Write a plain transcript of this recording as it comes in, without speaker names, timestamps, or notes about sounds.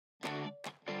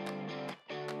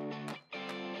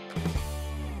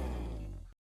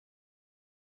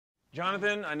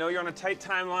Jonathan, I know you're on a tight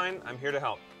timeline. I'm here to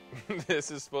help. This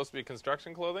is supposed to be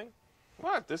construction clothing?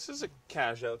 What? This is a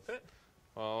cash outfit.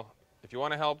 Well, if you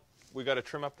want to help, we got to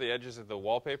trim up the edges of the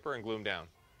wallpaper and glue them down.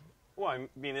 Well, I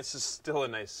mean, this is still a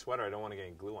nice sweater. I don't want to get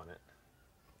any glue on it.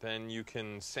 Then you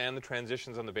can sand the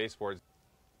transitions on the baseboards.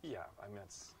 Yeah, I mean,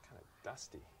 it's kind of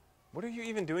dusty. What are you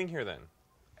even doing here then?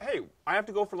 Hey, I have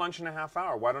to go for lunch in a half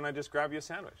hour. Why don't I just grab you a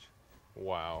sandwich?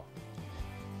 Wow.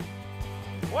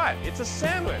 What? It's a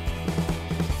sandwich.